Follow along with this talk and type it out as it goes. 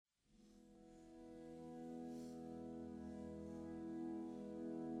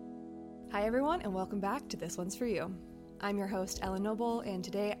Hi everyone, and welcome back to This One's For You. I'm your host, Ellen Noble, and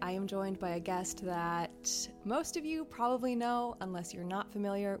today I am joined by a guest that most of you probably know, unless you're not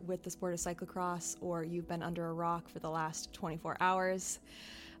familiar with the sport of cyclocross or you've been under a rock for the last 24 hours.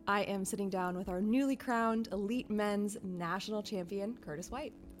 I am sitting down with our newly crowned elite men's national champion, Curtis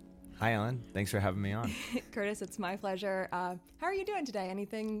White. Hi, Ellen. Thanks for having me on. Curtis, it's my pleasure. How are you doing today?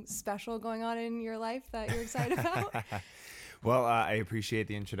 Anything special going on in your life that you're excited about? Well, I appreciate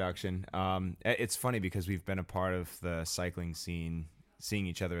the introduction. It's funny because we've been a part of the cycling scene, seeing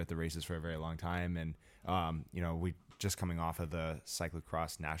each other at the races for a very long time. And, we just coming off of the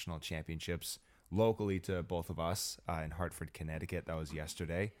Cyclocross National Championships locally to both of us in Hartford, Connecticut. That was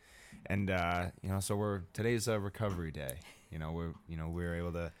yesterday. And, so today's a recovery day.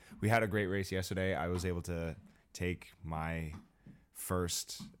 We had a great race yesterday. I was able to take my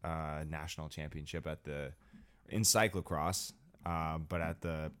first national championship in cyclocross, but at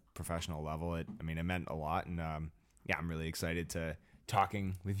the professional level, it meant a lot. And I'm really excited to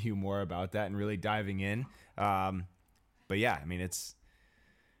talking with you more about that and really diving in.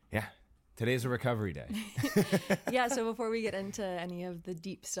 Today's a recovery day. Yeah, so before we get into any of the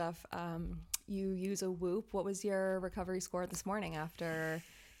deep stuff, you use a Whoop. What was your recovery score this morning after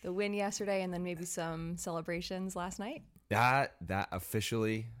the win yesterday and then maybe some celebrations last night? That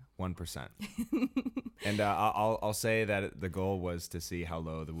officially 1%. And I'll say that the goal was to see how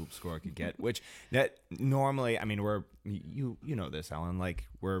low the Whoop score could get, which that normally, we're, you know this, Ellen, like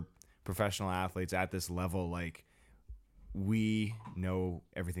we're professional athletes at this level, like we know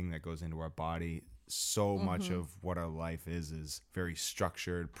everything that goes into our body. So much of what our life is very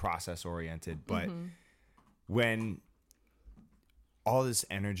structured, process oriented. But when all this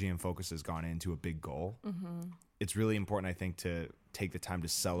energy and focus has gone into a big goal, it's really important, I think, to take the time to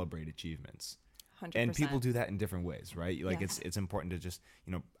celebrate achievements. 100%. And people do that in different ways, right? Like Yes. it's important to just,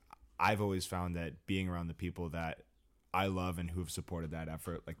 I've always found that being around the people that I love and who've supported that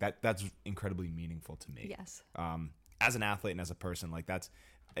effort, like that's incredibly meaningful to me. Yes. As an athlete and as a person, like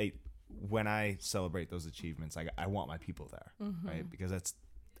when I celebrate those achievements, I want my people there, right? Because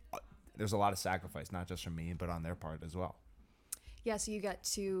there's a lot of sacrifice, not just from me, but on their part as well. Yeah, so you get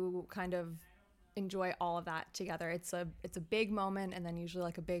to kind of enjoy all of that together. It's a big moment and then usually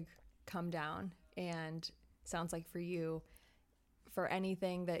like a big come down. And sounds like for you, for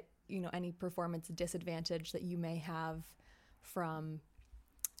anything that, any performance disadvantage that you may have from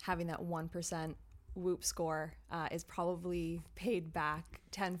having that 1% Whoop score is probably paid back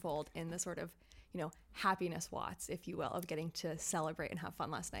tenfold in the sort of, happiness watts, if you will, of getting to celebrate and have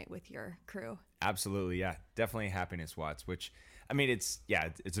fun last night with your crew. Absolutely. Yeah, definitely happiness watts, which, it's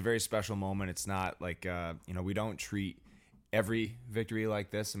a very special moment. It's not like, we don't treat every victory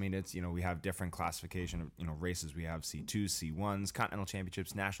like this. It's, we have different classification of, races. We have C2s, C1s, continental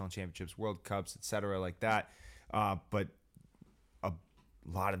championships, national championships, World Cups, etc. like that. But a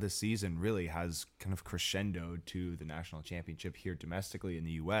lot of the season really has kind of crescendoed to the national championship here domestically in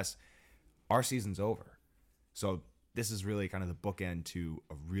the U.S. Our season's over. So this is really kind of the bookend to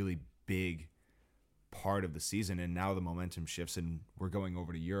a really big part of the season. And now the momentum shifts and we're going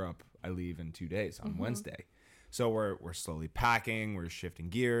over to Europe. I leave in 2 days on Wednesday. So we're slowly packing, we're shifting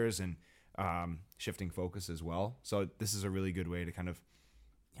gears and shifting focus as well. So this is a really good way to kind of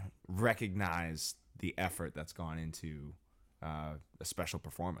recognize the effort that's gone into a special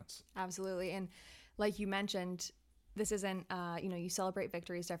performance. Absolutely. And like you mentioned, this isn't, you celebrate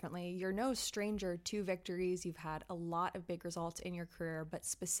victories differently. You're no stranger to victories. You've had a lot of big results in your career, but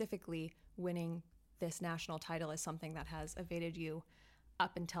specifically winning this national title is something that has evaded you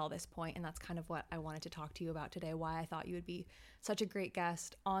up until this point. And that's kind of what I wanted to talk to you about today, why I thought you would be such a great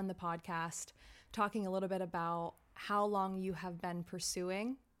guest on the podcast, talking a little bit about how long you have been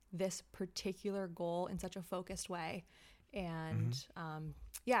pursuing this particular goal in such a focused way. And I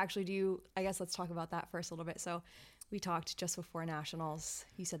guess let's talk about that first a little bit. So we talked just before nationals.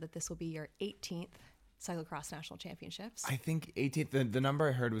 You said that this will be your 18th Cyclocross National Championships. I think 18th, the number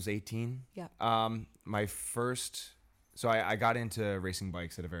I heard was 18. Yeah. My first, so I got into racing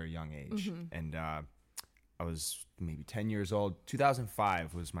bikes at a very young age, and I was maybe 10 years old.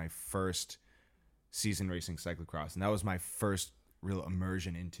 2005 was my first season racing cyclocross, and that was my first real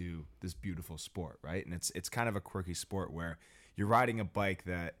immersion into this beautiful sport, right? And it's kind of a quirky sport where you're riding a bike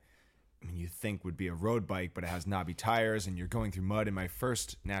that you think would be a road bike, but it has knobby tires and you're going through mud. And my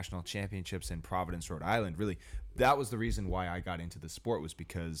first national championships in Providence, Rhode Island, really, that was the reason why I got into the sport, was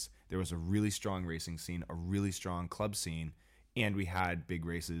because there was a really strong racing scene, a really strong club scene, and we had big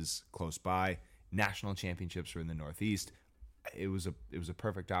races close by. National championships were in the Northeast. It was a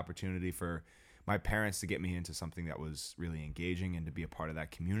perfect opportunity for my parents to get me into something that was really engaging and to be a part of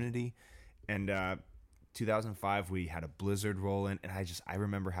that community. And 2005, we had a blizzard roll in, and I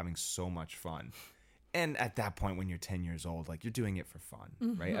remember having so much fun. And at that point, when you're 10 years old, like, you're doing it for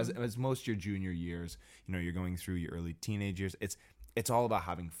fun, right? As most your junior years, you know, you're going through your early teenage years. It's all about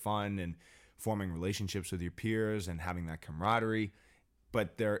having fun and forming relationships with your peers and having that camaraderie.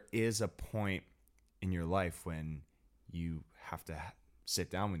 But there is a point in your life when you have to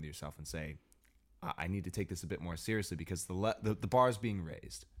sit down with yourself and say, I need to take this a bit more seriously, because the bar is being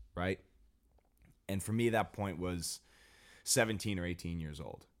raised, right? And for me, that point was 17 or 18 years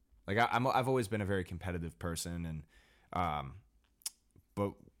old. Like, I've always been a very competitive person, and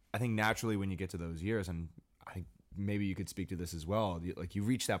but I think naturally when you get to those years, and I think maybe you could speak to this as well, you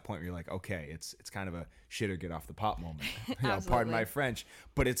reach that point where you're like, okay, it's kind of a shit or get off the pot moment. Pardon my French,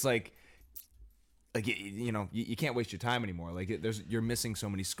 but it's like you can't waste your time anymore. Like, you're missing so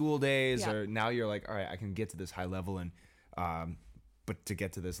many school days, or now you're like, all right, I can get to this high level, and but to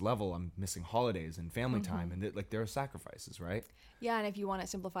get to this level, I'm missing holidays and family time, and there are sacrifices, right? Yeah, and if you want to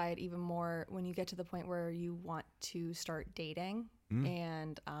simplify it even more, when you get to the point where you want to start dating,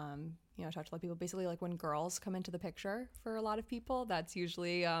 and I talk to a lot of people, basically, like, when girls come into the picture for a lot of people, that's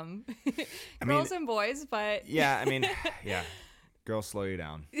usually girls and boys, but yeah, girls slow you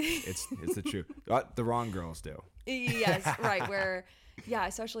down. It's the truth. The wrong girls do. Yes, right. Where,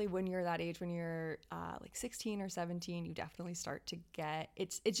 especially when you're that age, when you're like 16 or 17, you definitely start to get,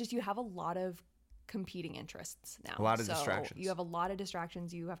 it's just, you have a lot of competing interests now. A lot of distractions. You have a lot of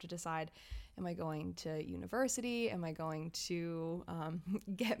distractions. You have to decide, am I going to university? Am I going to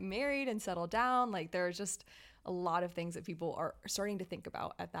get married and settle down? Like, there's just a lot of things that people are starting to think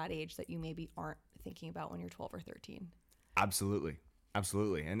about at that age that you maybe aren't thinking about when you're 12 or 13. Absolutely.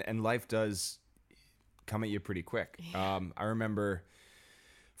 And life does come at you pretty quick. I remember,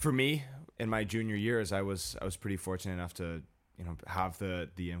 for me, in my junior years, I was pretty fortunate enough to, have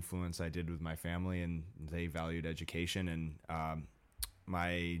the influence I did with my family, and they valued education. And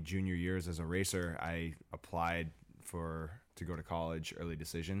my junior years as a racer, I applied to go to college, early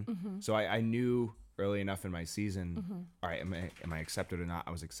decision. So I knew early enough in my season, all right, am I accepted or not?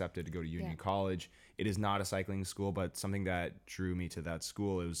 I was accepted to go to Union College. It is not a cycling school, but something that drew me to that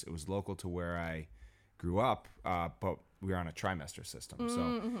school, it was local to where I grew up, but we were on a trimester system.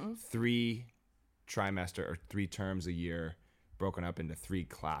 So 3 terms a year, broken up into 3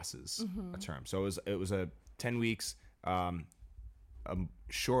 classes a term. So it was a 10 weeks, a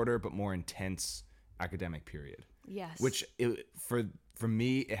shorter but more intense academic period. Yes. Which for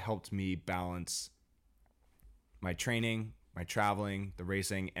me, it helped me balance my training, my traveling, the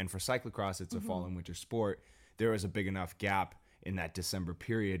racing, and for cyclocross, it's a fall and winter sport. There was a big enough gap in that December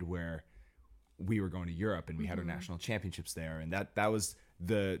period where we were going to Europe, and we had our national championships there, and that's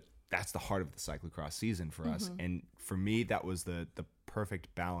the heart of the cyclocross season for us. And for me, that was the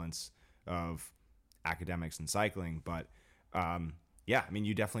perfect balance of academics and cycling. But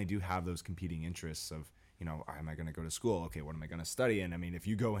you definitely do have those competing interests of, am I going to go to school? Okay, what am I going to study? And if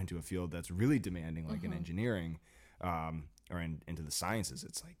you go into a field that's really demanding, like in engineering, or into the sciences,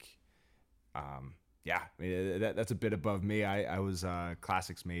 it's like, that's a bit above me. I was a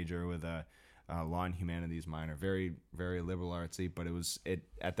classics major with a law and humanities minor, very, very liberal artsy, but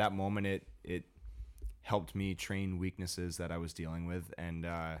at that moment, it helped me train weaknesses that I was dealing with. And,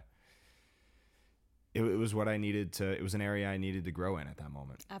 it was what I needed it was an area I needed to grow in at that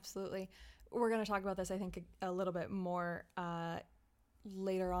moment. Absolutely. We're going to talk about this, I think, a little bit more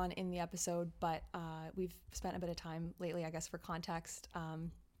later on in the episode, but we've spent a bit of time lately, I guess, for context.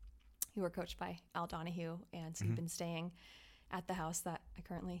 You were coached by Al Donahue, and so you've been staying at the house that I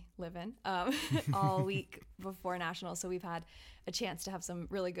currently live in all week before Nationals. So we've had a chance to have some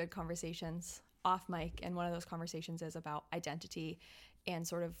really good conversations off mic, and one of those conversations is about identity and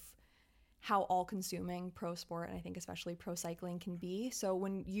sort of how all-consuming pro sport, and I think especially pro cycling, can be. So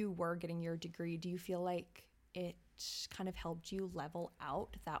when you were getting your degree, do you feel like it kind of helped you level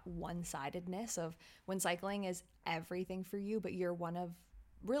out that one-sidedness of when cycling is everything for you, but you're one of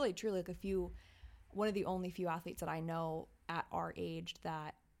really truly like one of the only few athletes that I know at our age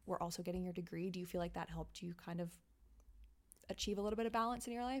that were also getting your degree? Do you feel like that helped you kind of achieve a little bit of balance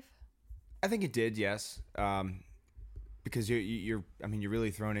in your life? I think it did, yes. Because you're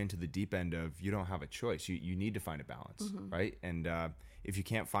really thrown into the deep end of, you don't have a choice. You need to find a balance, right? And if you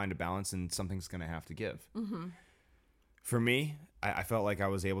can't find a balance, then something's going to have to give. For me, I felt like I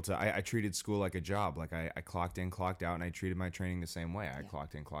was able to, I treated school like a job. Like I clocked in, clocked out, and I treated my training the same way. I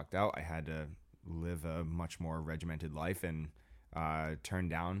clocked in, clocked out. I had to live a much more regimented life and turn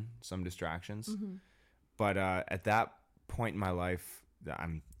down some distractions. But at that point in my life,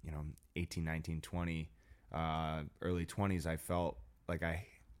 I'm 18, 19, 20, early 20s, I felt like I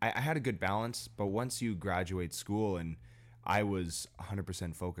I had a good balance, but once you graduate school, and I was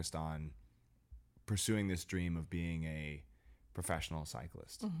 100% focused on pursuing this dream of being a professional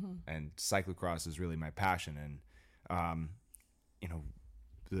cyclist, and cyclocross is really my passion. And you know,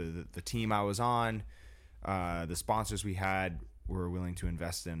 the team I was on, the sponsors we had were willing to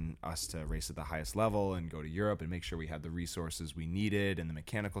invest in us to race at the highest level and go to Europe and make sure we had the resources we needed and the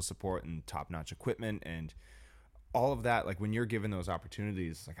mechanical support and top-notch equipment and all of that. Like when you're given those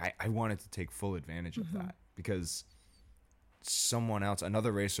opportunities, like I wanted to take full advantage of that, because someone else,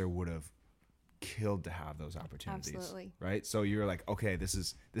 another racer, would have killed to have those opportunities. Absolutely. Right? So you're like, okay, this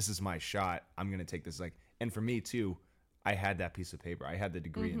is my shot. I'm going to take this. Like, and for me too, I had that piece of paper. I had the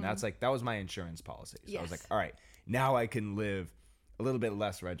degree, and that's like, that was my insurance policy. So I was like, all right, now I can live a little bit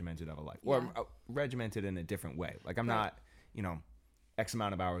less regimented of a life, or regimented in a different way. Like I'm not, X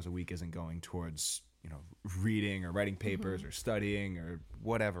amount of hours a week isn't going towards, reading or writing papers or studying or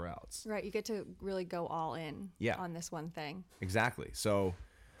whatever else. Right. You get to really go all in on this one thing. Exactly. So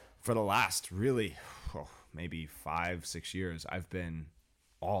for the last really, maybe 5-6 years, I've been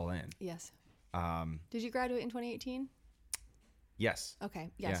all in. Yes. Did you graduate in 2018? Yes.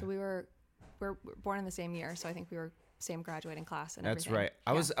 Okay. Yeah. So we're born in the same year. So I think we were same graduating class and That's everything.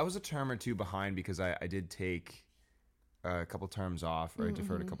 right. I was a term or two behind because I did take a couple terms off, or I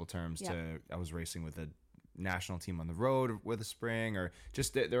deferred a couple terms I was racing with a national team on the road with a spring, or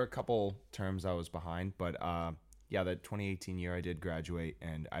just there were a couple terms I was behind. But that 2018 year I did graduate,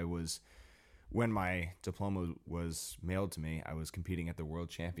 and when my diploma was mailed to me, I was competing at the World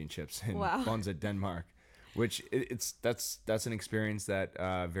Championships in Bonza, Denmark, which that's an experience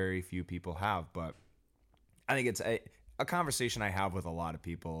that very few people have. But I think it's a conversation I have with a lot of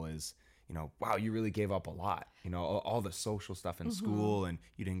people is, wow, you really gave up a lot, all the social stuff in school, and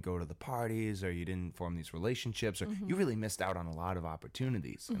you didn't go to the parties, or you didn't form these relationships, or you really missed out on a lot of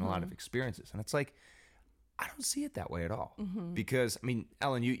opportunities and a lot of experiences. And it's like, I don't see it that way at all. Because, I mean,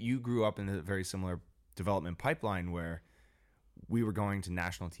 Ellen, you grew up in a very similar development pipeline where we were going to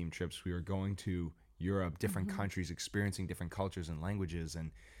national team trips. We were going to Europe, different countries, experiencing different cultures and languages,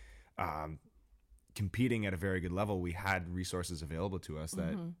 and competing at a very good level. We had resources available to us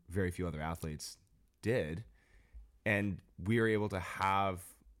that very few other athletes did. And we were able to have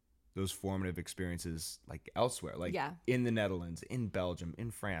those formative experiences like elsewhere, like in the Netherlands, in Belgium,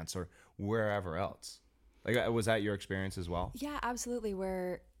 in France, or wherever else. Like, was that your experience as well? Yeah, absolutely.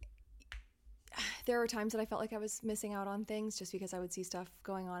 Where there were times that I felt like I was missing out on things just because I would see stuff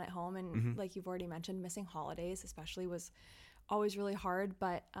going on at home. And like you've already mentioned, missing holidays especially was always really hard.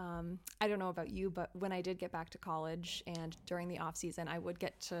 But I don't know about you, but when I did get back to college and during the off season, I would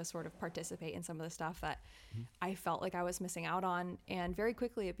get to sort of participate in some of the stuff that I felt like I was missing out on. And very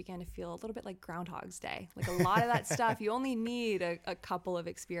quickly it began to feel a little bit like Groundhog's Day. Like a lot of that stuff, you only need a couple of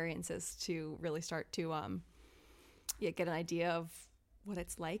experiences to really start to get an idea of what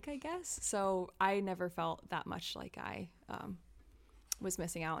it's like, I guess. So I never felt that much like I was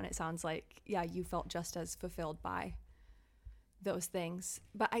missing out. And it sounds like, you felt just as fulfilled by those things.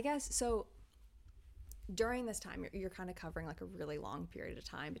 But I guess, so during this time, you're kind of covering like a really long period of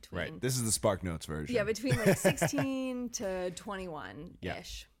time between... Right. This is the Spark Notes version. Yeah, between like 16 to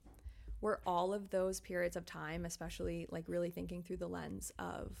 21-ish. Were all of those periods of time, especially like really thinking through the lens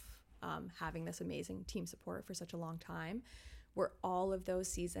of having this amazing team support for such a long time, were all of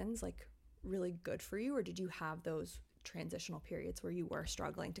those seasons like really good for you, or did you have those transitional periods where you were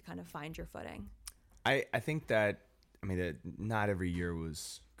struggling to kind of find your footing? I think that, that not every year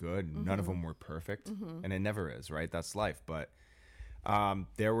was good. None of them were perfect, and it never is, right? That's life. But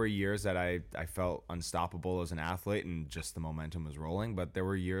there were years that I felt unstoppable as an athlete, and just the momentum was rolling. But there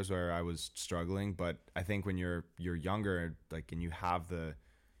were years where I was struggling. But I think when you're younger, like, and you have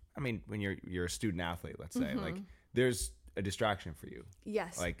when you're a student athlete, let's say, like, there's a distraction for you.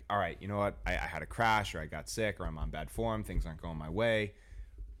 Yes. Like, all right, you know what? I had a crash, or I got sick, or I'm on bad form. Things aren't going my way.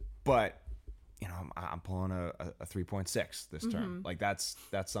 But I'm pulling a 3.6 this term. Like that's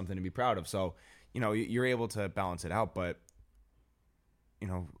something to be proud of. So, you're able to balance it out. But,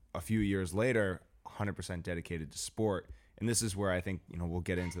 a few years later, 100% dedicated to sport. And this is where I think, we'll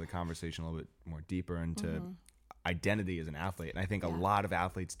get into the conversation a little bit more deeper into identity as an athlete. And I think a lot of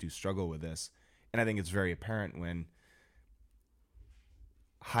athletes do struggle with this. And I think it's very apparent when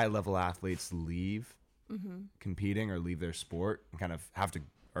high level athletes leave competing or leave their sport and kind of have to,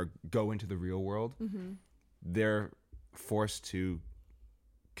 or go into the real world, they're forced to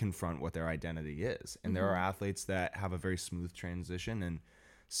confront what their identity is. And there are athletes that have a very smooth transition and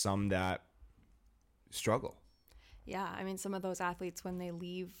some that struggle. Yeah. Some of those athletes, when they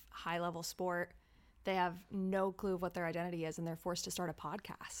leave high level sport, they have no clue of what their identity is, and they're forced to start a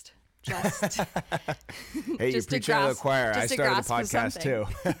podcast. Just hey, you preach out of the choir. I started a podcast too.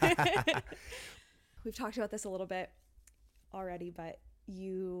 We've talked about this a little bit already, but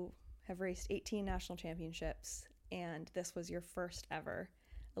you have raced 18 national championships, and this was your first ever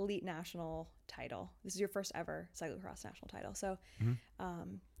elite national title. This is your first ever cyclocross national title. So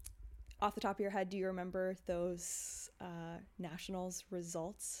off the top of your head, do you remember those nationals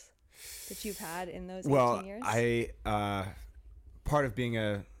results that you've had in those 18 years? Well, part of being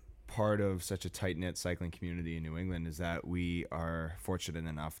a part of such a tight-knit cycling community in New England is that we are fortunate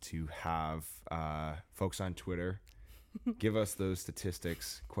enough to have folks on Twitter give us those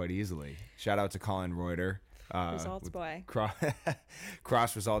statistics quite easily. Shout out to Colin Reuter. Results boy.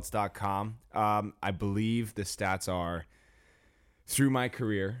 Crossresults.com. I believe the stats are through my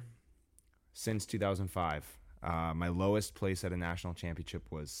career since 2005. My lowest place at a national championship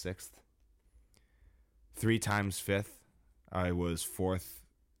was 6th. 3 times 5th. I was 4th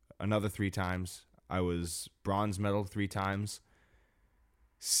another 3 times. I was bronze medal 3 times.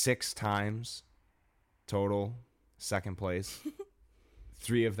 6 times total second place.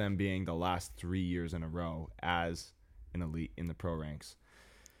 3 of them being the last 3 years in a row as an elite in the pro ranks.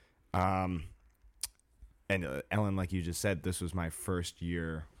 And Ellen, like you just said, this was my first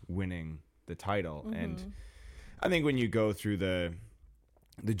year winning the title. Mm-hmm. And I think when you go through the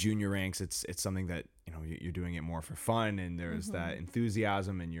junior ranks, it's something that, you know, you're doing it more for fun, and there's that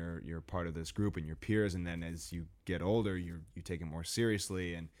enthusiasm, and you're part of this group and your peers. And then as you get older, you take it more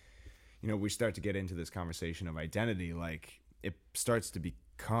seriously. And, you know, we start to get into this conversation of identity. Like, it starts to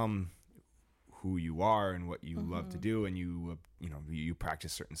become who you are and what you love to do, and you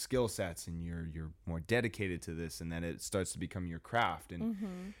practice certain skill sets, and you're more dedicated to this, and then it starts to become your craft.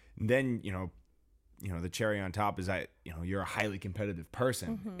 And then, you know, the cherry on top is that, you know, you're a highly competitive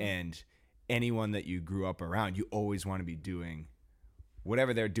person, and anyone that you grew up around, you always want to be doing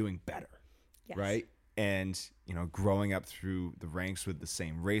whatever they're doing better. Yes. Right? And, you know, growing up through the ranks with the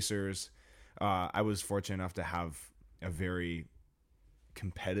same racers, I was fortunate enough to have a very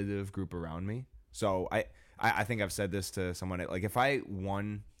competitive group around me. So I think I've said this to someone, like, if I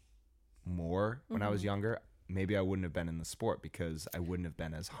won more when I was younger, maybe I wouldn't have been in the sport because I wouldn't have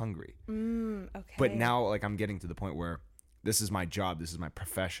been as hungry. Okay. But now, like, I'm getting to the point where this is my job, this is my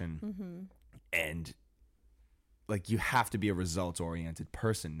profession, and, like, you have to be a results-oriented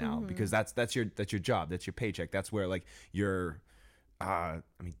person now because that's your job, that's your paycheck, that's where, like, your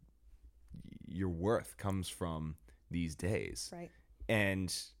worth comes from these days. Right.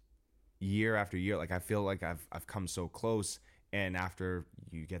 And year after year, like, I feel like I've come so close, and after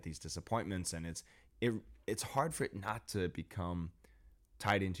you get these disappointments, and it's hard for it not to become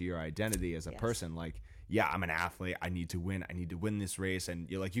tied into your identity as a person. Like, yeah, I'm an athlete, I need to win this race, and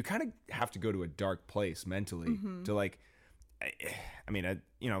you're like, you kind of have to go to a dark place mentally to, like,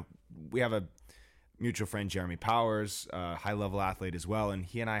 you know, we have a mutual friend, Jeremy Powers, a high level athlete as well, and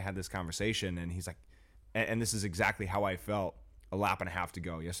he and I had this conversation, and he's like, and this is exactly how I felt a lap and a half to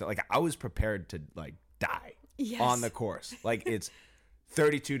go yesterday. Like, I was prepared to, like, die on the course. Like, it's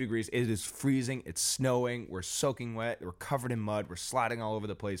 32 degrees. It is freezing. It's snowing. We're soaking wet. We're covered in mud. We're sliding all over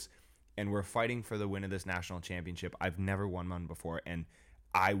the place. And we're fighting for the win of this national championship. I've never won one before. And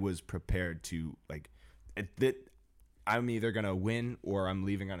I was prepared to, like, I'm either going to win or I'm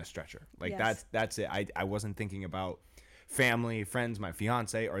leaving on a stretcher. Like, that's it. I wasn't thinking about family, friends, my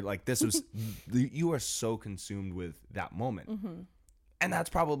fiance, or, like, this was, you are so consumed with that moment. And that's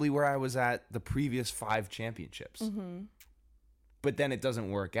probably where I was at the previous 5 championships. But then it doesn't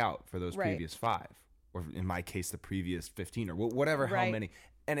work out for those previous 5, or in my case, the previous 15, or whatever, how many.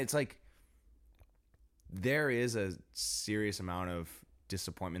 And it's like, there is a serious amount of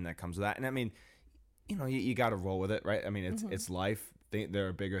disappointment that comes with that. And I mean, you know, you got to roll with it, right? I mean, it's life. There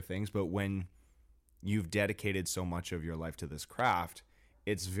are bigger things, but when you've dedicated so much of your life to this craft,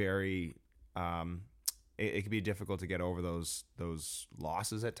 it's very, it can be difficult to get over those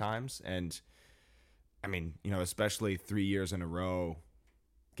losses at times. And I mean, you know, especially 3 years in a row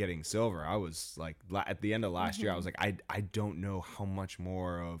getting silver, I was like, at the end of last year, I was like, I don't know how much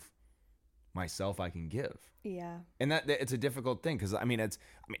more of myself I can give. Yeah. And that it's a difficult thing, because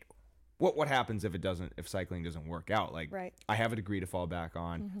what happens if cycling doesn't work out? Like, I have a degree to fall back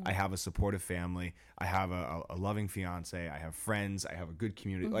on. I have a supportive family. I have a loving fiance. I have friends. I have a good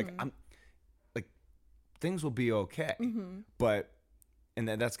community. Like, things will be okay. But, and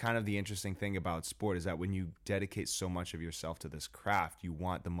that's kind of the interesting thing about sport, is that when you dedicate so much of yourself to this craft, you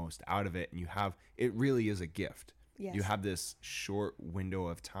want the most out of it, and it really is a gift. Yes. You have this short window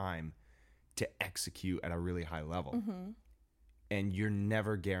of time to execute at a really high level. And you're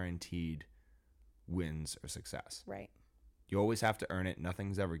never guaranteed wins or success. Right. You always have to earn it.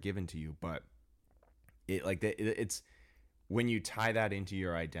 Nothing's ever given to you, but it's when you tie that into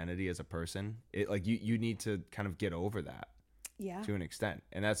your identity as a person, it like you need to kind of get over that. Yeah. To an extent.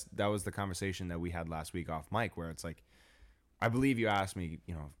 And that was the conversation that we had last week off mic, where it's like, I believe you asked me,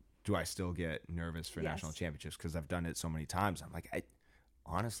 do I still get nervous for national championships? Because I've done it so many times. I'm like,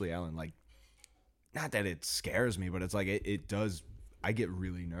 honestly, Ellen, like, not that it scares me, but it's like, it does. I get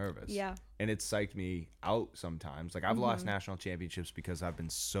really nervous. Yeah. And it psyched me out sometimes. Like, I've lost national championships because I've been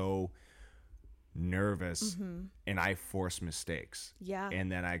so nervous and I force mistakes. Yeah.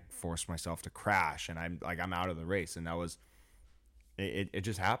 And then I force myself to crash and I'm out of the race. And that was, it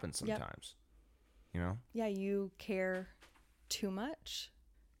just happens sometimes, Yeah. You care too much,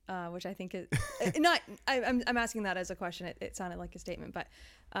 which I think is not, I'm asking that as a question. It sounded like a statement, but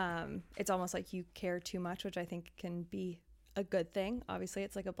it's almost like you care too much, which I think can be a good thing. Obviously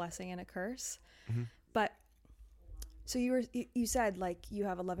it's like a blessing and a curse, but so you said like you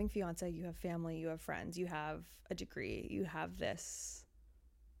have a loving fiance, you have family, you have friends, you have a degree, you have this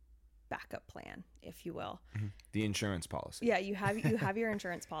backup plan, if you will. The insurance policy. Yeah, you have your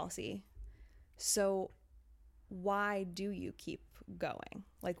insurance policy. So why do you keep going?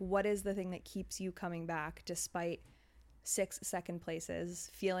 Like, what is the thing that keeps you coming back despite 6 second places,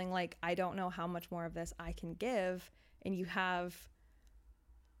 feeling like I don't know how much more of this I can give, and you have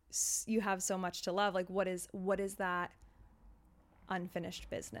so much to love? Like, what is that unfinished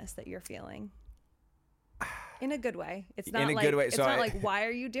business that you're feeling? In a good way. It's not like, it's not like, why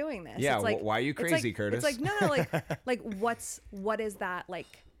are you doing this? Yeah. It's like, why are you crazy, Curtis? It's like, no, like what is that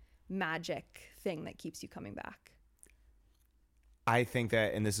like magic thing that keeps you coming back? I think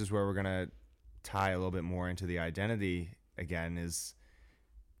that, and this is where we're going to tie a little bit more into the identity again, is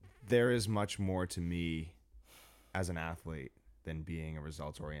there is much more to me as an athlete than being a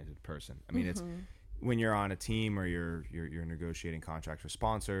results-oriented person. I mean, it's when you're on a team or you're negotiating contracts with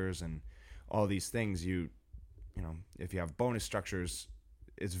sponsors and all these things, if you have bonus structures,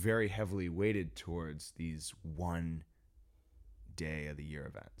 it's very heavily weighted towards these one day of the year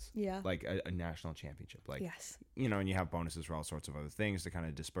events. Yeah. Like a national championship. Like, yes. And you have bonuses for all sorts of other things to kind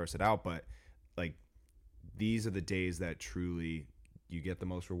of disperse it out. But like, these are the days that truly you get the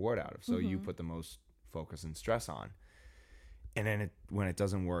most reward out of. So you put the most focus and stress on. And then when it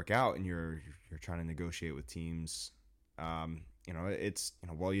doesn't work out and you're trying to negotiate with teams, it's,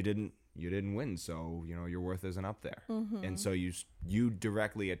 well, you didn't win, so your worth isn't up there. And so you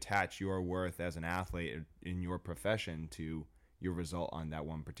directly attach your worth as an athlete in your profession to your result on that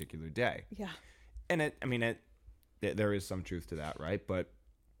one particular day. Yeah. And there is some truth to that, right? But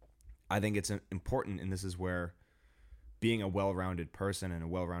I think it's important, and this is where being a well-rounded person and a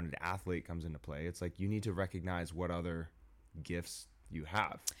well-rounded athlete comes into play. It's like you need to recognize what other gifts you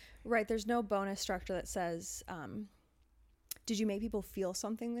have. Right. There's no bonus structure that says, did you make people feel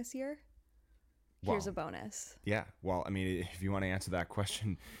something this year? Here's a bonus. Yeah. Well, I mean, if you want to answer that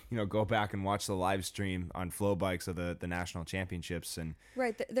question, go back and watch the live stream on Flow Bikes of the national championships. And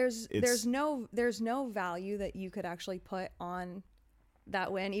right. There's no value that you could actually put on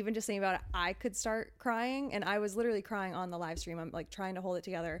that win. Even just thinking about it, I could start crying, and I was literally crying on the live stream. I'm like trying to hold it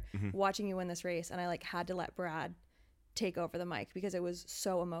together, watching you win this race. And I like had to let Brad take over the mic because it was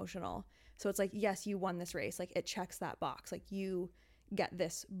so emotional. So it's like, yes, you won this race. Like, it checks that box. Like, you get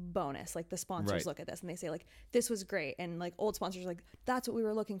this bonus. Like, the sponsors look at this and they say like, this was great. And like old sponsors are like, that's what we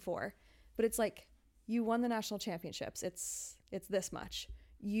were looking for. But it's like, you won the national championships. It's this much.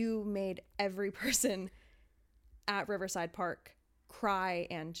 You made every person at Riverside Park cry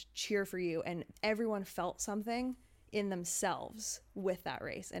and cheer for you. And everyone felt something in themselves with that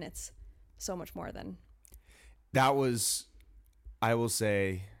race. And it's so much more than. That was, I will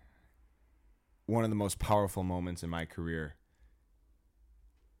say, one of the most powerful moments in my career.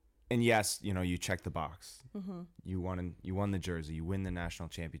 And yes, you check the box. You won the jersey. You win the national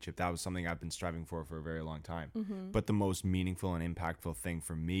championship. That was something I've been striving for a very long time. But the most meaningful and impactful thing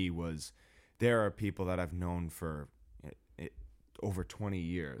for me was there are people that I've known for over 20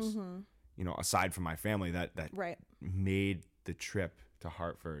 years, aside from my family that made the trip to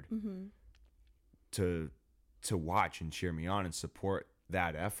Hartford to watch and cheer me on and support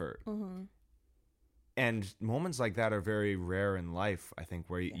that effort. And moments like that are very rare in life, I think,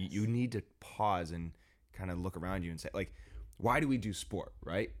 where you need to pause and kind of look around you and say, like, why do we do sport,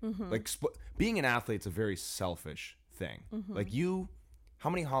 right? Like, being an athlete's a very selfish thing. Like, how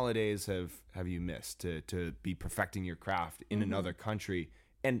many holidays have you missed to be perfecting your craft in another country?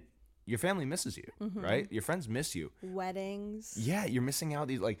 And your family misses you, right? Your friends miss you. Weddings. Yeah, you're missing out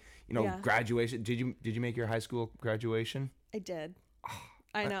these, graduation. Did you make your high school graduation? I did.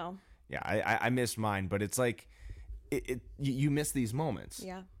 I know. Yeah, I missed mine, but it's like you miss these moments.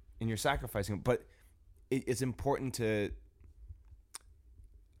 Yeah. And you're sacrificing, but it's important to.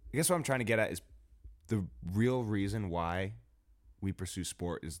 I guess what I'm trying to get at is the real reason why we pursue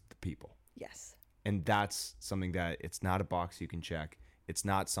sport is the people. Yes. And that's something that it's not a box you can check. It's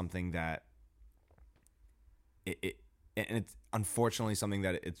not something that and it's unfortunately something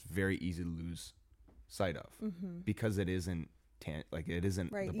that it's very easy to lose sight of because it isn't it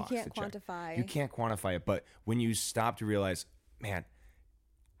isn't right. the box You can't to quantify. check. You can't quantify it, but when you stop to realize, man,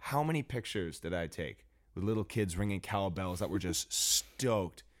 how many pictures did I take with little kids ringing cowbells that were just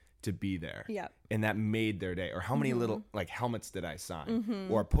stoked to be there? Yeah. And that made their day. Or how many little like helmets did I sign?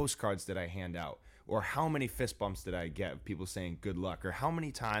 Or postcards did I hand out? Or how many fist bumps did I get of people saying good luck? Or how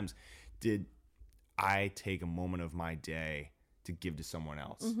many times did I take a moment of my day to give to someone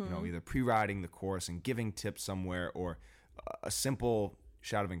else? You know, either pre-riding the course and giving tips somewhere, or a simple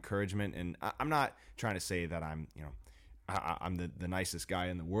shout of encouragement. And I'm not trying to say that I'm, you know, I'm the nicest guy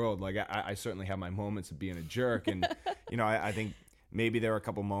in the world. Like I certainly have my moments of being a jerk. And, you know, I think maybe there are a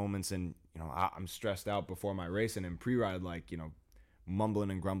couple moments and, you know, I'm stressed out before my race and in pre-ride, like, you know,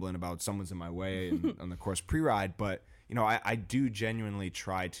 mumbling and grumbling about someone's in my way and on the course pre-ride. But, you know, I do genuinely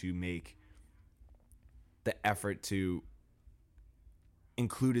try to make the effort to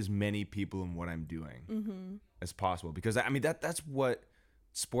include as many people in what I'm doing as possible. Because, I mean, that's what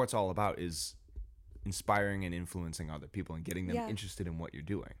sport's all about, is inspiring and influencing other people and getting them interested in what you're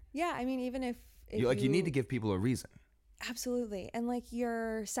doing. Yeah, I mean, even if you need to give people a reason. Absolutely. And like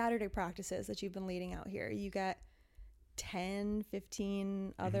your Saturday practices that you've been leading out here, you get 10,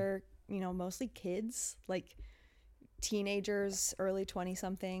 15 other, you know, mostly kids, like teenagers, early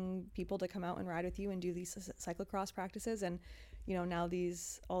 20-something people to come out and ride with you and do these cyclocross practices. And, you know, now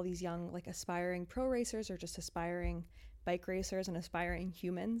all these young, like aspiring pro racers or just aspiring bike racers and aspiring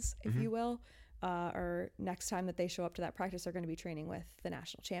humans, if you will, or next time that they show up to that practice, they're going to be training with the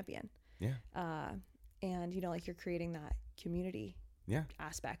national champion. Yeah. And, you know, like you're creating that community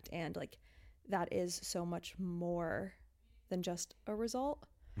aspect. And like, that is so much more than just a result.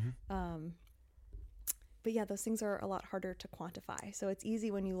 But yeah, those things are a lot harder to quantify. So it's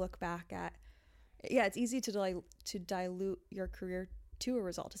easy when you look back at, it's easy to dilute your career to a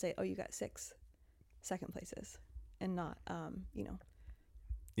result, to say, oh, you got 6 second places and not, you know,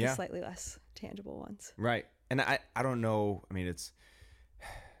 the slightly less tangible ones. Right. And I don't know. I mean, it's,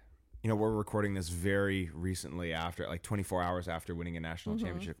 you know, we're recording this very recently after, like 24 hours after winning a national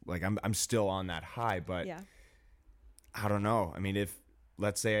championship. Like I'm still on that high, but I don't know. I mean, if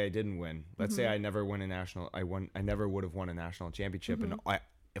let's say I didn't win, let's say I never win I never would have won a national championship. And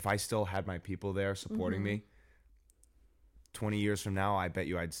if I still had my people there supporting me 20 years from now, I bet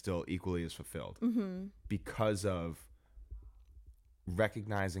you I'd still equally as fulfilled because of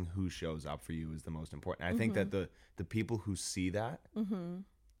recognizing who shows up for you is the most important. I think that the people who see that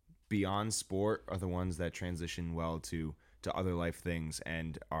beyond sport are the ones that transition well to other life things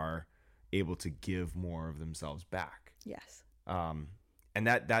and are able to give more of themselves back. Yes. And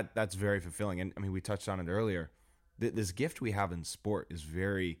that's very fulfilling. And I mean, we touched on it earlier. This gift we have in sport is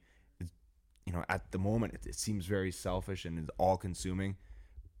very, you know, at the moment it seems very selfish and is all consuming,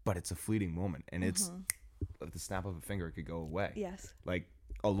 but it's a fleeting moment, and it's at the snap of a finger it could go away. Yes. Like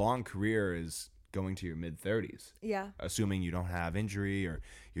a long career is going to your mid 30s. Yeah. Assuming you don't have injury or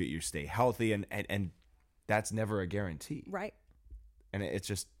you stay healthy, and that's never a guarantee. Right. And it's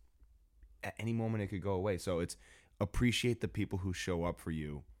just at any moment it could go away. So it's appreciate the people who show up for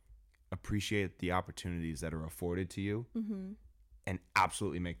you, appreciate the opportunities that are afforded to you, and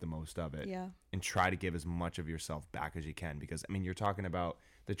absolutely make the most of it. Yeah. And try to give as much of yourself back as you can. Because I mean, you're talking about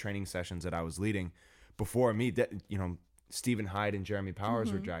the training sessions that I was leading before me, that, you know, Stephen Hyde and Jeremy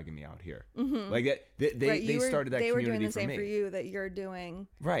Powers were dragging me out here. Like they started that community for me. They were doing the same for you that you're doing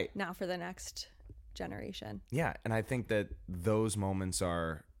right now for the next generation. Yeah. And I think that those moments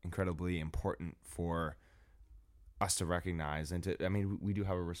are incredibly important for us to recognize, and to, I mean, we do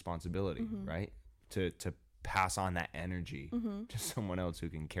have a responsibility, right? To pass on that energy to someone else who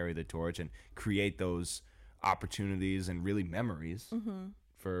can carry the torch and create those opportunities and really memories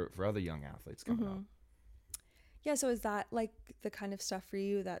for other young athletes coming up. Yeah. So is that like the kind of stuff for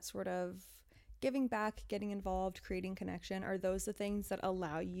you, that sort of giving back, getting involved, creating connection? Are those the things that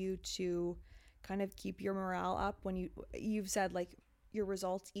allow you to kind of keep your morale up when you've said like your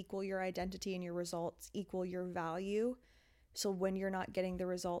results equal your identity and your results equal your value? So when you're not getting the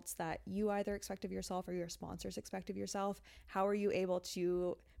results that you either expect of yourself or your sponsors expect of yourself, how are you able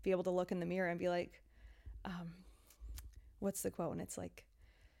to look in the mirror and be like, what's the quote? And it's like,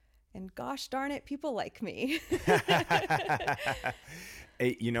 And gosh darn it, people like me.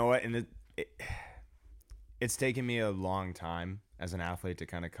 Hey, you know what? And it's taken me a long time as an athlete to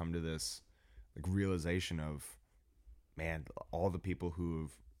kind of come to this like realization of, man, all the people who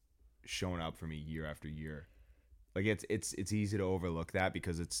have shown up for me year after year. Like it's easy to overlook that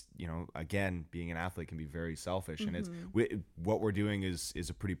because it's, you know, again, being an athlete can be very selfish, and it's what we're doing is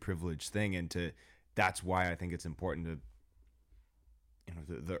a pretty privileged thing, and that's why I think it's important to, you know,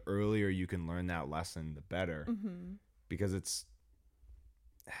 the earlier you can learn that lesson, the better, because it's,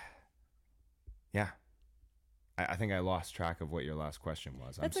 yeah. I think I lost track of what your last question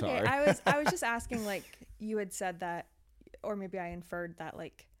was. I'm sorry. Okay. I was just asking, like, you had said that, or maybe I inferred that,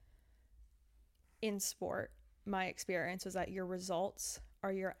 like, in sport, my experience was that your results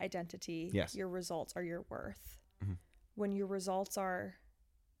are your identity. Yes. Your results are your worth. When your results are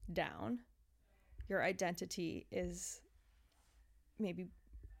down, your identity is maybe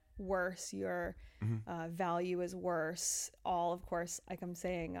worse. Your value is worse. All, of course, like I'm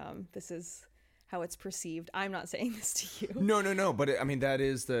saying, this is how it's perceived. I'm not saying this to you. No. But that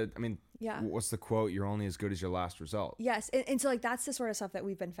is yeah. What's the quote? You're only as good as your last result. Yes. And so, like, that's the sort of stuff that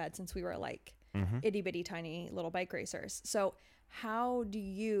we've been fed since we were like itty bitty tiny little bike racers. So how do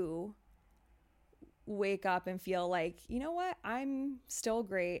you wake up and feel like, you know what, I'm still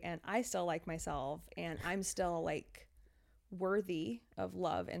great and I still like myself and I'm still like worthy of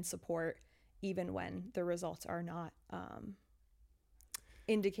love and support, even when the results are not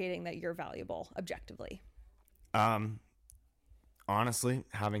indicating that you're valuable objectively? Honestly,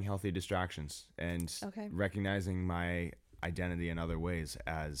 having healthy distractions and recognizing my identity in other ways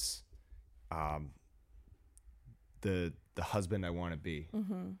as the husband I want to be.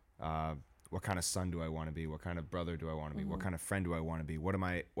 What kind of son do I want to be? What kind of brother do I want to be? What kind of friend do I want to be?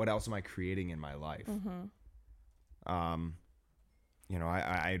 What else am I creating in my life? You know,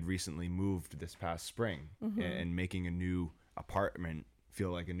 I had recently moved this past spring, and making a new apartment feel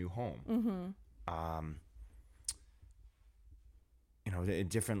like a new home. You know,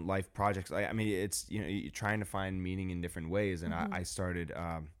 different life projects. I mean, it's, you know, you're trying to find meaning in different ways. And I started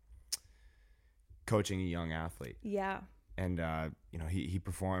coaching a young athlete. Yeah. And, you know, he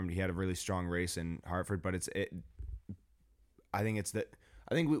performed, he had a really strong race in Hartford, but I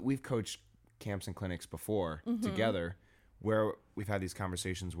think we've coached camps and clinics before together where we've had these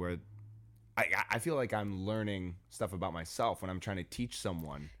conversations where I feel like I'm learning stuff about myself when I'm trying to teach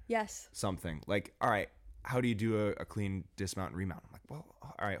someone something. Like, all right, how do you do a clean dismount and remount? I'm like, well,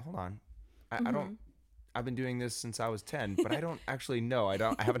 all right, hold on. I've been doing this since I was 10, but I don't actually know. I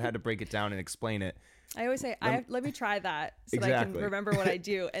haven't had to break it down and explain it. I always say, let me try that so that I can remember what I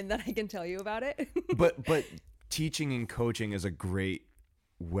do, and then I can tell you about it. But teaching and coaching is a great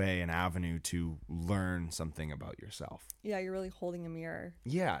way, an avenue to learn something about yourself. Yeah, you're really holding a mirror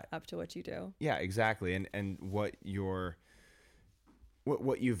up to what you do. Yeah, exactly. And what you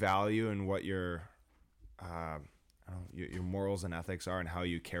value and what your morals and ethics are and how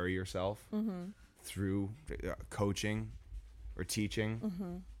you carry yourself through coaching or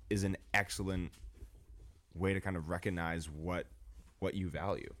teaching is an excellent way to kind of recognize what you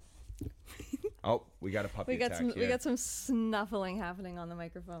value. Oh, we got a puppy attack here. We got some snuffling happening on the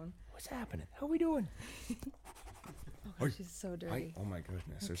microphone. What's happening? How are we doing? Oh gosh, she's so dirty. Oh my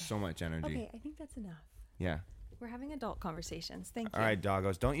goodness, there's so much energy. Okay, I think that's enough. Yeah. We're having adult conversations. Thank you. All right,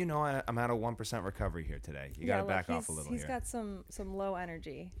 doggos. Don't you know I'm at a 1% recovery here today? You got to back off a little here. He's got some low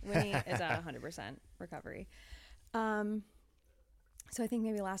energy. Winnie is at 100% recovery. So I think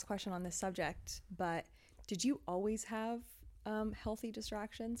maybe last question on this subject, but did you always have healthy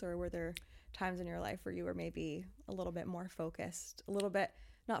distractions, or were there times in your life where you were maybe a little bit more focused, a little bit,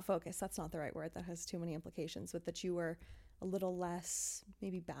 not focused, that's not the right word, that has too many implications, but that you were a little less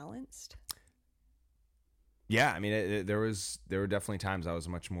maybe balanced? Yeah, I mean, there were definitely times I was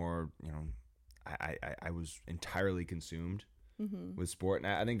much more, you know, I was entirely consumed with sport,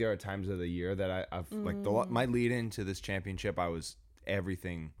 and I think there are times of the year that I've like my lead into this championship,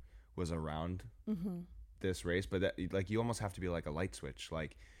 everything was around this race, but that, like, you almost have to be like a light switch.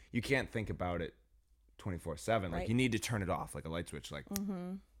 Like, you can't think about it 24/7. Like, you need to turn it off like a light switch. Like,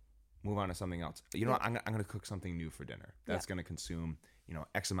 move on to something else. You know what? I'm going to cook something new for dinner. That's going to consume, you know,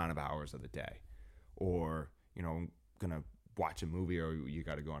 X amount of hours of the day. Or, you know, I'm going to watch a movie, or you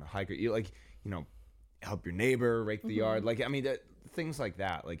got to go on a hike, or you, like, you know, help your neighbor rake the yard. Like, I mean, things like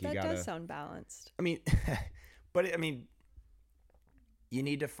that. Like, that does sound balanced. I mean, but I mean, you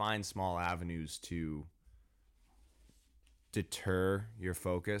need to find small avenues to deter your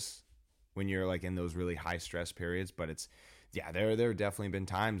focus when you're like in those really high stress periods. But it's, there have definitely been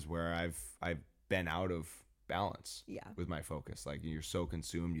times where I've been out of balance with my focus. Like you're so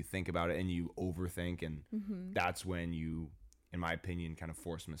consumed, you think about it and you overthink, and that's when you, in my opinion, kind of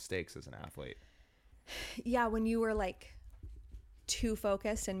force mistakes as an athlete. Yeah, when you were like too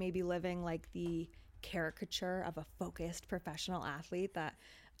focused and maybe living like the caricature of a focused professional athlete that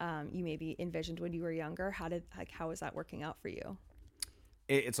you maybe envisioned when you were younger. How was that working out for you?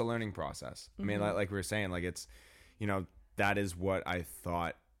 It's a learning process. I mean, like we were saying, like it's, that is what I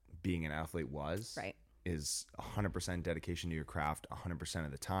thought being an athlete was. Right. Is 100% dedication to your craft 100%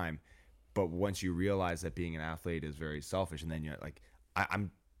 of the time. But once you realize that being an athlete is very selfish, and then you're like,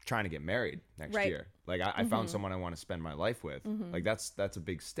 I'm trying to get married next year. Like I found someone I want to spend my life with. Like that's a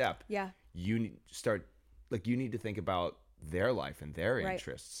big step. Yeah. You need to think about their life and their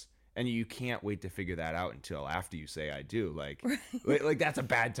interests. And you can't wait to figure that out until after you say I do. Like that's a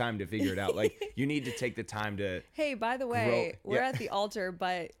bad time to figure it out. Like you need to take the time to hey, by the way, we're at the altar,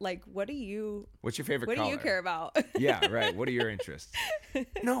 but like what's your favorite color? What do you care about? Yeah, right. What are your interests?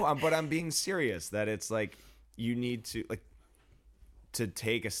 No, but I'm being serious that it's like you need to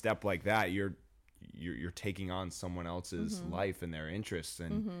take a step like that. You're taking on someone else's life and their interests,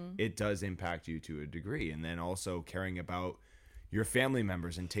 and it does impact you to a degree. And then also caring about your family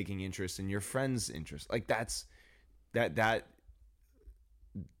members and taking interest in your friends' interests. Like that's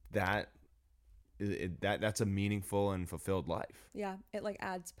a meaningful and fulfilled life. Yeah, it like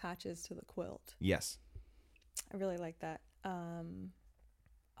adds patches to the quilt. Yes. I really like that.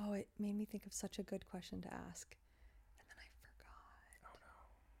 It made me think of such a good question to ask. And then I forgot. Oh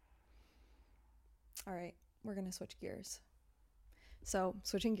no. All right, we're going to switch gears. So,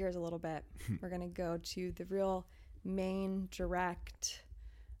 switching gears a little bit, we're going to go to the real main direct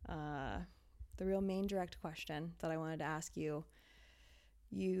question that I wanted to ask you.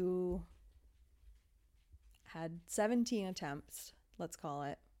 You had 17 attempts, let's call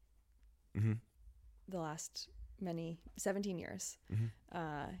it, the last 17 years.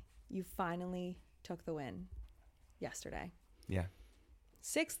 You finally took the win yesterday. Yeah.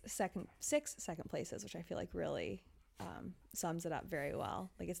 Six second places, which I feel like really sums it up very well.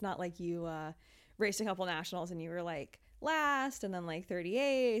 Like it's not like you raced a couple nationals and you were like last and then like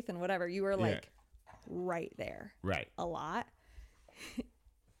 38th and whatever. You were like right there. Right. A lot.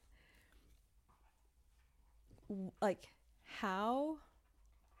 Like how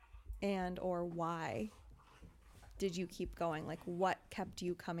and or why did you keep going? Like what kept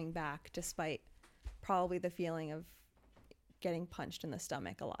you coming back despite probably the feeling of getting punched in the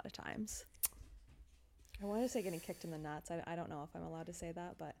stomach a lot of times? I want to say getting kicked in the nuts. I don't know if I'm allowed to say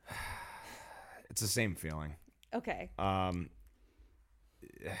that, but it's the same feeling. Okay.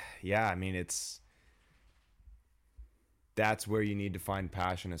 Yeah, I mean that's where you need to find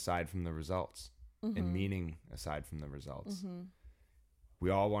passion aside from the results and meaning aside from the results. We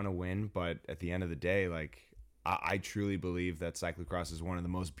all want to win, but at the end of the day, like I truly believe that cyclocross is one of the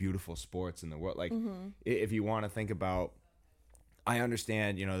most beautiful sports in the world. Like if you want to think about, I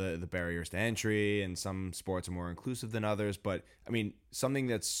understand, the barriers to entry and some sports are more inclusive than others, but I mean, something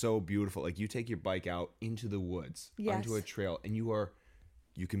that's so beautiful, like you take your bike out into the woods, onto a trail, and you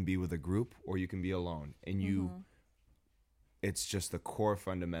can be with a group or you can be alone, and it's just the core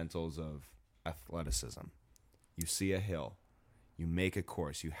fundamentals of athleticism. You see a hill, you make a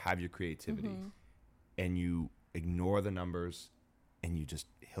course, you have your creativity, and you ignore the numbers, and you just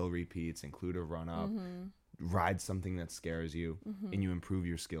hill repeats, include a run up, ride something that scares you, and you improve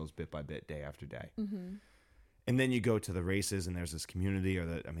your skills bit by bit, day after day. And then you go to the races and there's this community or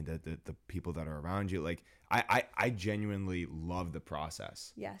the people that are around you. Like I genuinely love the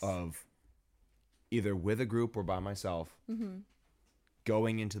process of either with a group or by myself,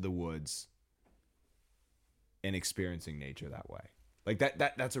 going into the woods and experiencing nature that way. Like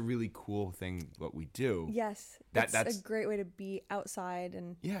that's a really cool thing what we do. Yes. That's a great way to be outside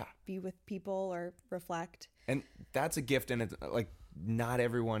and be with people or reflect. And that's a gift, and it's like not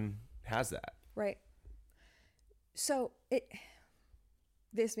everyone has that. Right. So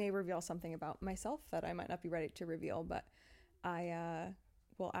this may reveal something about myself that I might not be ready to reveal, but I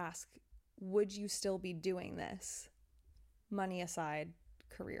will ask, would you still be doing this, money aside,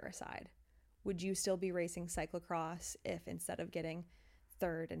 career aside? Would you still be racing cyclocross if instead of getting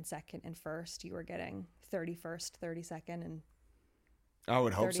third and second and first, you were getting 31st, 32nd, and I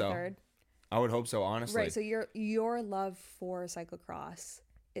would hope 33rd? So. I would hope so, honestly. Right. So your love for cyclocross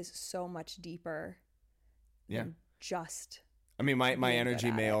is so much deeper than just. I mean, my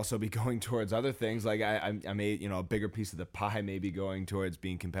energy may also be going towards other things. Like I may, a bigger piece of the pie may be going towards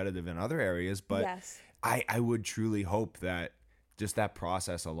being competitive in other areas. But I would truly hope that just that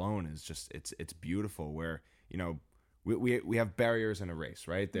process alone is just it's beautiful. Where we have barriers in a race,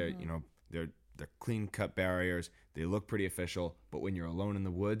 right? They're they're clean cut barriers. They look pretty official, but when you're alone in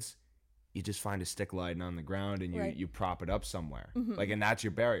the woods, you just find a stick lighting on the ground and you prop it up somewhere. Like, and that's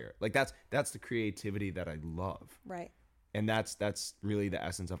your barrier. Like that's the creativity that I love. Right. And that's really the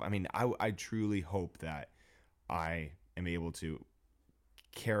essence of, I mean, I truly hope that I am able to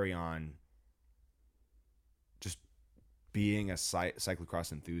carry on just being a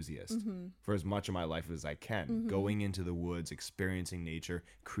cyclocross enthusiast for as much of my life as I can, going into the woods, experiencing nature,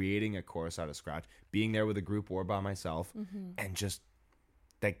 creating a course out of scratch, being there with a group or by myself, and just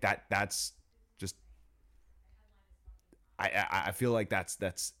like that's just, I feel like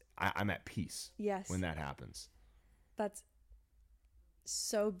I'm at peace. Yes. When that happens. That's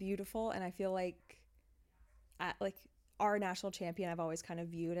so beautiful. And I feel like our national champion, I've always kind of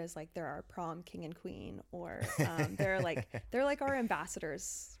viewed as like they're our prom king and queen, or they're like our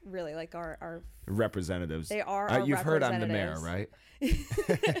ambassadors, really, like our representatives. They are our you've heard I'm the representatives. mayor, right?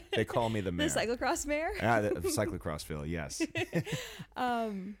 They call me the mayor. The cyclocross mayor? The cyclocrossville, yes.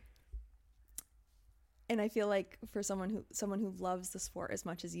 And I feel like for someone who loves the sport as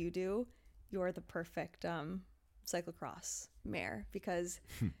much as you do, you're the perfect cyclocross mayor, because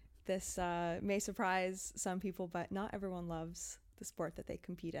this may surprise some people, but not everyone loves the sport that they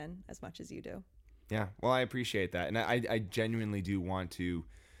compete in as much as you do. Yeah, well, I appreciate that. And I genuinely do want to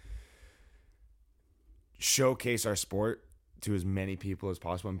showcase our sport to as many people as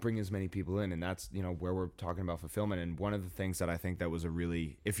possible and bring as many people in. And that's, where we're talking about fulfillment. And one of the things that I think that was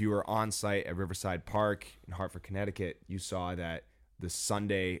if you were on site at Riverside Park in Hartford, Connecticut, you saw that the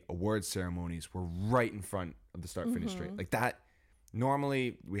Sunday award ceremonies were right in front of the start-finish straight. Like that,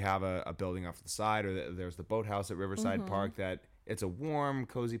 normally we have a building off to the side, or there's the boathouse at Riverside Park, that it's a warm,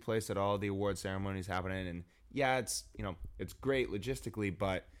 cozy place that all the award ceremonies happen in. And yeah, it's, it's great logistically,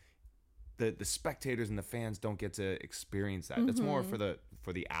 but the spectators and the fans don't get to experience that. That's more for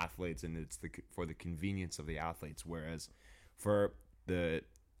the athletes, and it's for the convenience of the athletes. Whereas for the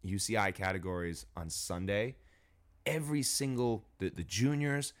UCI categories on Sunday, every single, the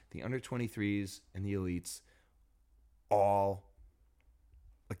juniors, the under 23s, and the elites, all,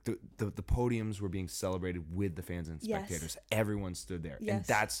 like the podiums were being celebrated with the fans and spectators. Yes. Everyone stood there. Yes.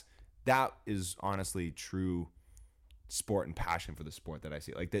 And that is honestly true sport and passion for the sport that I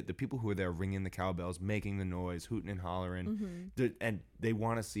see. Like the people who are there ringing the cowbells, making the noise, hooting and hollering, and they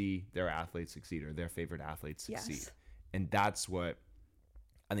want to see their athletes succeed, or their favorite athletes succeed. Yes. And that's what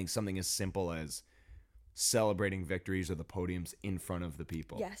I think, something as simple as celebrating victories or the podiums in front of the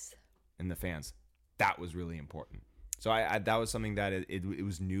people. Yes. And the fans. That was really important. So I that was something that it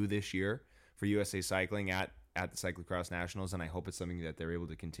was new this year for USA Cycling at the Cyclocross Nationals, and I hope it's something that they're able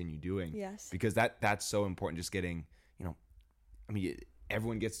to continue doing. Yes. Because that's so important, just getting,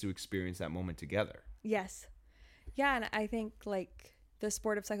 everyone gets to experience that moment together. Yes. Yeah, and I think like the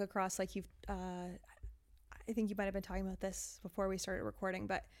sport of cyclocross, like I think you might have been talking about this before we started recording,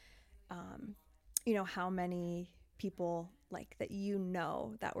 but how many people like that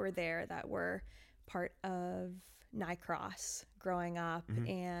that were there, that were part of NICross growing up,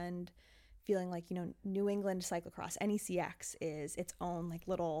 and feeling like, New England cyclocross, NECX, is its own like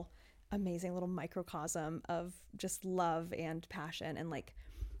amazing little microcosm of just love and passion. And like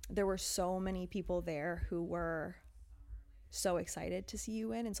there were so many people there who were so excited to see you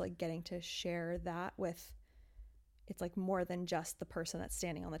win, and so like getting to share that with, it's like more than just the person that's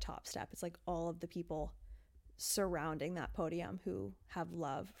standing on the top step. It's like all of the people surrounding that podium who have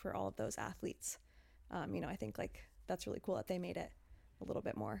love for all of those athletes. I think like that's really cool that they made it a little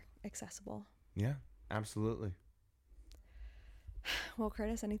bit more accessible. Yeah, absolutely. Well,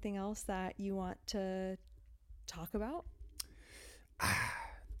 Curtis, anything else that you want to talk about?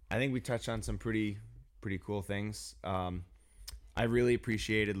 I think we touched on some pretty cool things. I really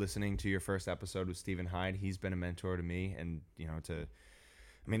appreciated listening to your first episode with Stephen Hyde. He's been a mentor to me, and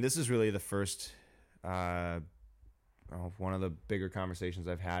this is really the first one of the bigger conversations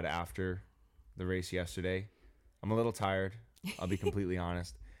I've had after the race yesterday. I'm a little tired, I'll be completely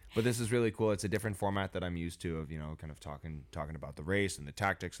honest. But this is really cool. It's a different format that I'm used to of, kind of talking about the race and the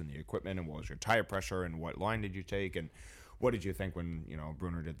tactics and the equipment, and what was your tire pressure and what line did you take and what did you think when,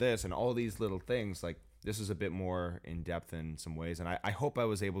 Bruner did this, and all these little things. Like, this is a bit more in depth in some ways. And I hope I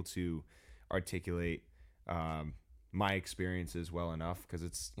was able to articulate my experiences well enough, because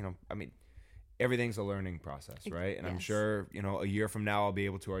it's, everything's a learning process, right? And yes. I'm sure, a year from now I'll be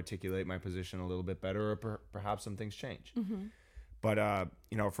able to articulate my position a little bit better, or perhaps some things change. Mm-hmm. But,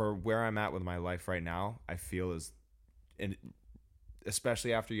 for where I'm at with my life right now, I feel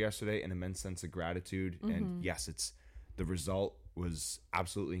especially after yesterday, an immense sense of gratitude. Mm-hmm. And yes, the result was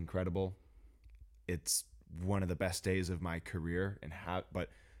absolutely incredible. It's one of the best days of my career, but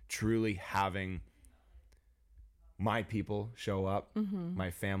truly having my people show up, my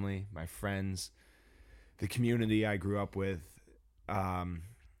family, my friends, the community I grew up with,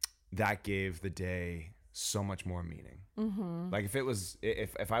 that gave the day so much more meaning. Like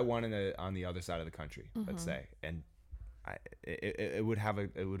if I won on the other side of the country, let's say, and it would have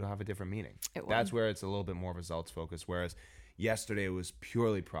a different meaning. That's where it's a little bit more results focused. Whereas yesterday was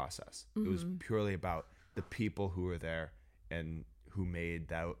purely process. It was purely about the people who were there and who made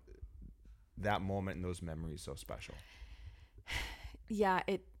that moment and those memories so special. Yeah,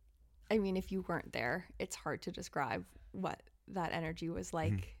 I mean, if you weren't there, it's hard to describe what that energy was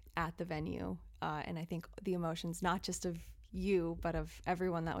like at the venue. And I think the emotions, not just of you, but of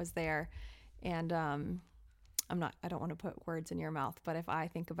everyone that was there. And I don't want to put words in your mouth, but if I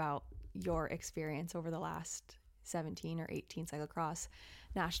think about your experience over the last 17 or 18 cyclocross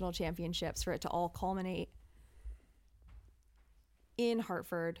national championships, for it to all culminate in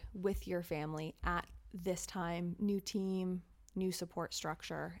Hartford with your family at this time, new team, new support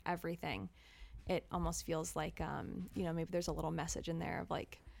structure, everything, it almost feels like, maybe there's a little message in there of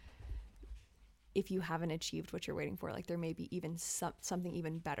like, if you haven't achieved what you're waiting for, like there may be even something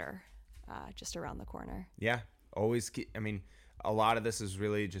even better just around the corner. Yeah. Always a lot of this is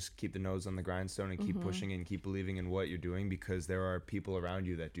really just keep the nose on the grindstone and keep pushing and keep believing in what you're doing, because there are people around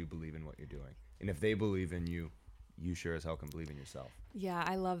you that do believe in what you're doing. And if they believe in you, you sure as hell can believe in yourself. Yeah,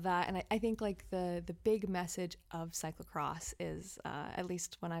 I love that. And I think like the big message of cyclocross is, at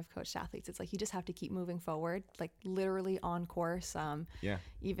least when I've coached athletes, it's like you just have to keep moving forward, like literally on course.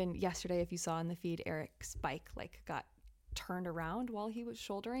 Even yesterday, if you saw in the feed, Eric's bike like got turned around while he was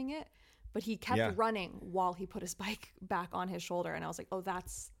shouldering it, but he kept running while he put his bike back on his shoulder. And I was like, oh,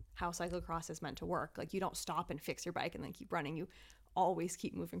 that's how cyclocross is meant to work. Like you don't stop and fix your bike and then keep running. You always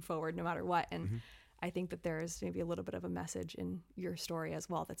keep moving forward no matter what. And I think that there's maybe a little bit of a message in your story as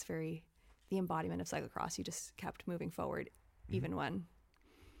well that's very the embodiment of cyclocross. You just kept moving forward even when.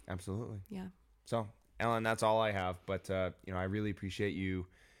 Absolutely. Yeah. So, Ellen, that's all I have. But, I really appreciate you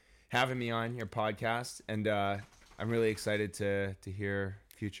having me on your podcast. And I'm really excited to hear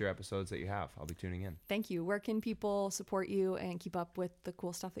future episodes that you have. I'll be tuning in. Thank you. Where can people support you and keep up with the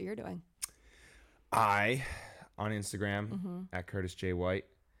cool stuff that you're doing? On Instagram at Curtis J. White.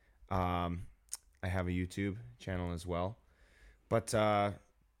 I have a YouTube channel as well. But,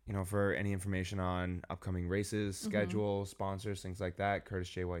 for any information on upcoming races, schedule, sponsors, things like that,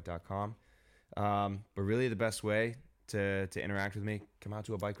 curtisjwhite.com. But really the best way to interact with me, come out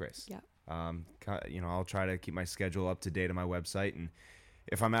to a bike race. Yeah. I'll try to keep my schedule up to date on my website. And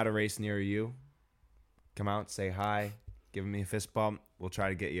if I'm at a race near you, come out, say hi, give me a fist bump. We'll try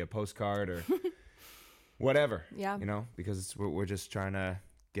to get you a postcard or whatever. Yeah. Because we're just trying to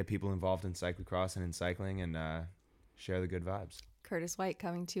get people involved in cyclocross and in cycling and share the good vibes. Curtis White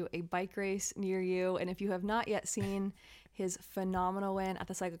coming to a bike race near you. And if you have not yet seen his phenomenal win at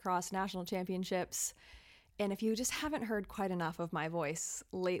the Cyclocross National Championships, and if you just haven't heard quite enough of my voice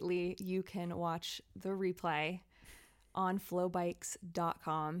lately, you can watch the replay on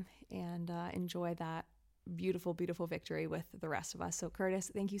flowbikes.com and enjoy that beautiful, beautiful victory with the rest of us. So Curtis,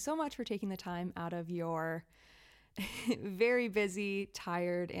 thank you so much for taking the time out of your very busy,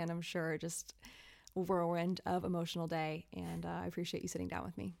 tired, and I'm sure just whirlwind of emotional day. And I appreciate you sitting down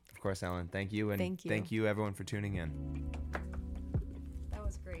with me. Of course, Ellen. Thank you. And thank you everyone for tuning in.